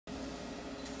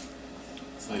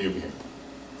lady over here.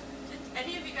 Did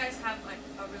any of you guys have like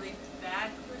a really bad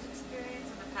cruise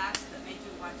experience in the past that made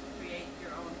you want to create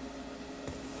your own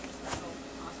special,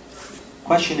 awesome cruise?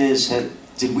 Question is,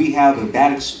 did we have a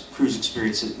bad cruise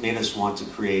experience that made us want to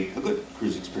create a good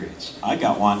cruise experience? I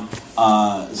got one.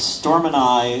 Storm and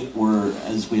I were,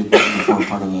 as we have mentioned before,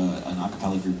 part of an a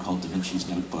cappella group called Da Vinci's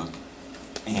Notebook.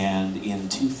 And in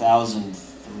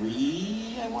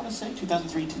 2003, I want to say,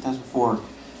 2003, 2004,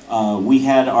 we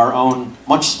had our own,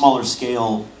 much smaller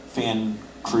scale fan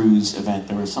cruise event.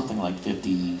 There was something like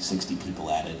 50, 60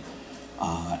 people at it.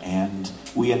 And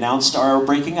we announced our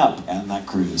breaking up on that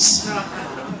cruise.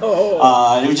 It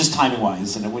was just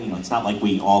timing-wise, and it's not like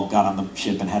we all got on the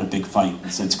ship and had a big fight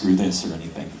and said "screw this" or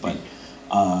anything. But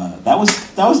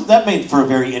that made for a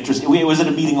very interesting. It was at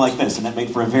a meeting like this, and that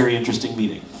made for a very interesting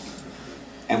meeting.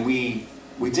 And we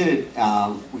did it.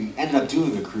 We ended up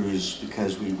doing a cruise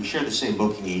because we shared the same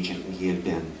booking agent, and he had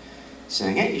been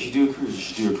saying, "Hey, you should do a cruise. You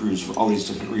should do a cruise," for all these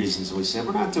different reasons. And we said,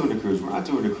 "We're not doing a cruise. We're not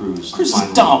doing a cruise." Cruise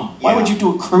is dumb. Why would you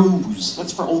do a cruise?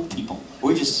 That's for old people.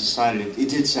 We just decided it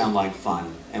did sound like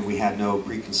fun, and we had no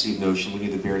preconceived notion. We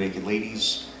knew the Bare Naked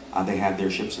Ladies. They had their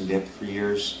ships and dip for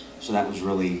years, so that was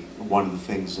really one of the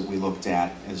things that we looked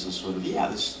at as a sort of,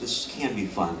 this can be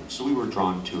fun. So we were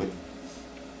drawn to it.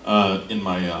 In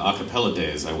my a cappella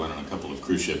days, I went on a couple of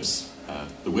cruise ships.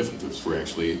 The Whiffenpoofs were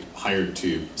actually hired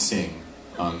to sing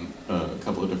on a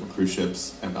couple of different cruise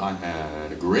ships, and I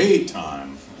had a great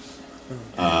time.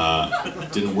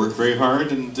 Didn't work very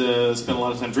hard and spent a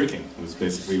lot of time drinking. It was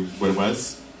basically what it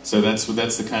was. So that's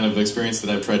the kind of experience that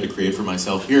I've tried to create for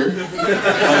myself here.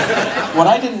 What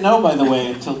I didn't know, by the way,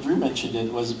 until Drew mentioned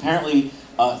it, was apparently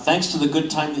thanks to the good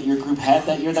time that your group had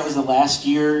that year. That was the last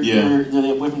year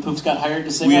the Whiffenpoofs got hired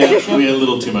to sing on the ship. We had a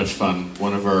little too much fun.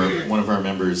 One of our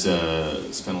members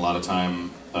spent a lot of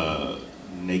time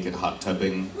naked hot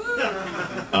tubbing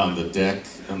on the deck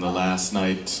on the last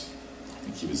night. I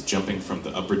think he was jumping from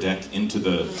the upper deck into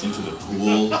the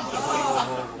pool,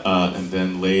 and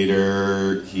then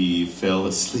later he fell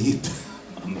asleep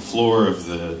on the floor of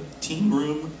the team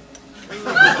room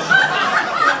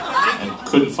and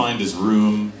couldn't find his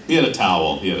room. He had a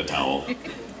towel.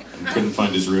 And couldn't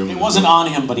find his room. It wasn't on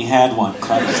him, but he had one.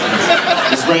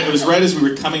 It was right as we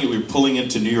were pulling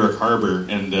into New York Harbor,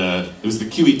 and it was the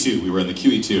QE2. We were in the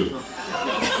QE2.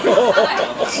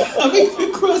 Coming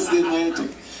across the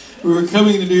Atlantic. We were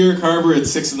coming to New York Harbor at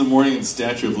 6 in the morning, and the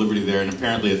Statue of Liberty there, and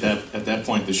apparently at that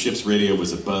point the ship's radio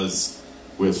was abuzz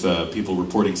with people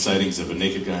reporting sightings of a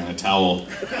naked guy in a towel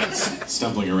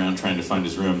stumbling around trying to find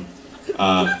his room.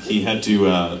 He had to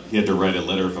write a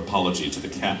letter of apology to the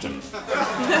captain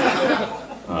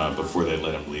before they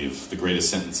let him leave. The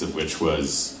greatest sentence of which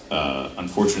was,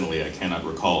 "Unfortunately, I cannot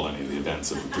recall any of the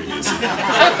events of the previous evening."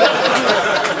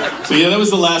 So that was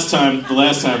the last time the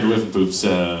Whiffenpoofs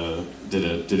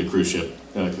did a cruise ship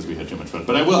because we had too much fun.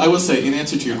 But I will say, in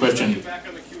answer to your question, back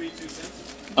on the QE2 since?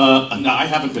 No, I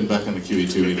haven't been back on the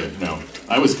QE2 either. No,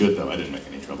 I was good though. I didn't make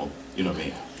any trouble. You know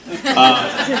me.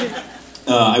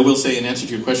 I will say, in answer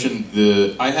to your question,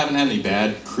 I haven't had any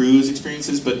bad cruise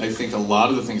experiences, but I think a lot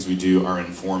of the things we do are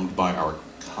informed by our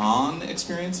con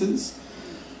experiences.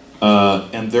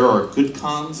 And there are good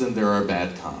cons and there are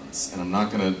bad cons. And I'm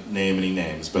not going to name any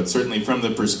names, but certainly from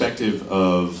the perspective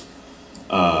of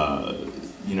a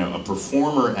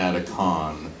performer at a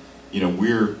con,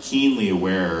 we're keenly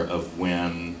aware of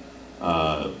when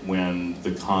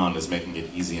the con is making it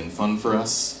easy and fun for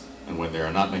us, and when they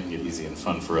are not making it easy and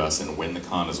fun for us, and when the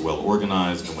con is well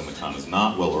organized and when the con is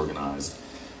not well organized.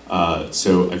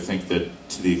 So I think that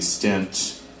to the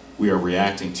extent we are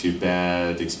reacting to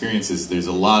bad experiences, there's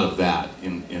a lot of that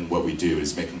in what we do,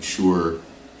 is making sure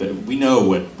that we know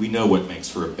what makes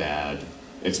for a bad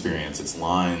experience. It's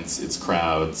lines, it's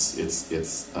crowds,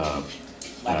 it's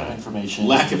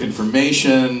lack of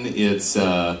information. It's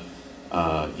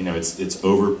it's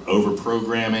over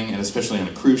programming, and especially on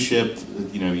a cruise ship,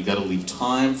 you got to leave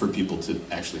time for people to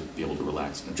actually be able to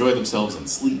relax and enjoy themselves and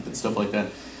sleep and stuff like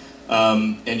that.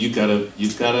 And you've got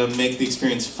to make the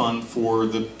experience fun for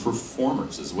the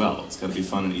performers as well. It's got to be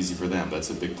fun and easy for them.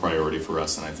 That's a big priority for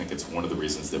us, and I think it's one of the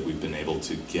reasons that we've been able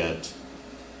to get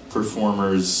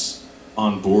performers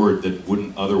on board that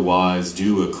wouldn't otherwise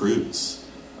do a cruise.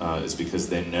 Is because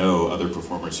they know other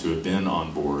performers who have been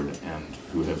on board and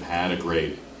who have had a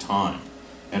great time.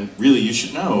 And really, you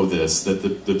should know this, that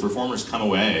the performers come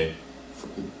away,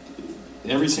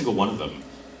 every single one of them,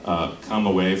 come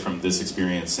away from this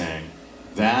experience saying,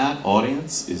 that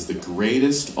audience is the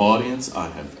greatest audience I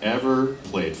have ever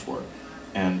played for.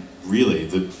 And really,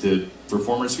 the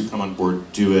performers who come on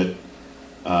board do it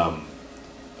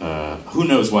who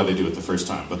knows why they do it the first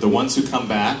time. But the ones who come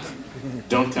back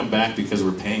don't come back because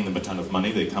we're paying them a ton of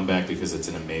money. They come back because it's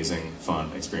an amazing,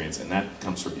 fun experience, and that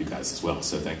comes from you guys as well.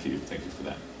 So thank you for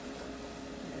that.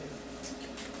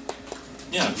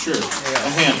 Yeah, sure. A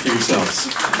hand for yourselves.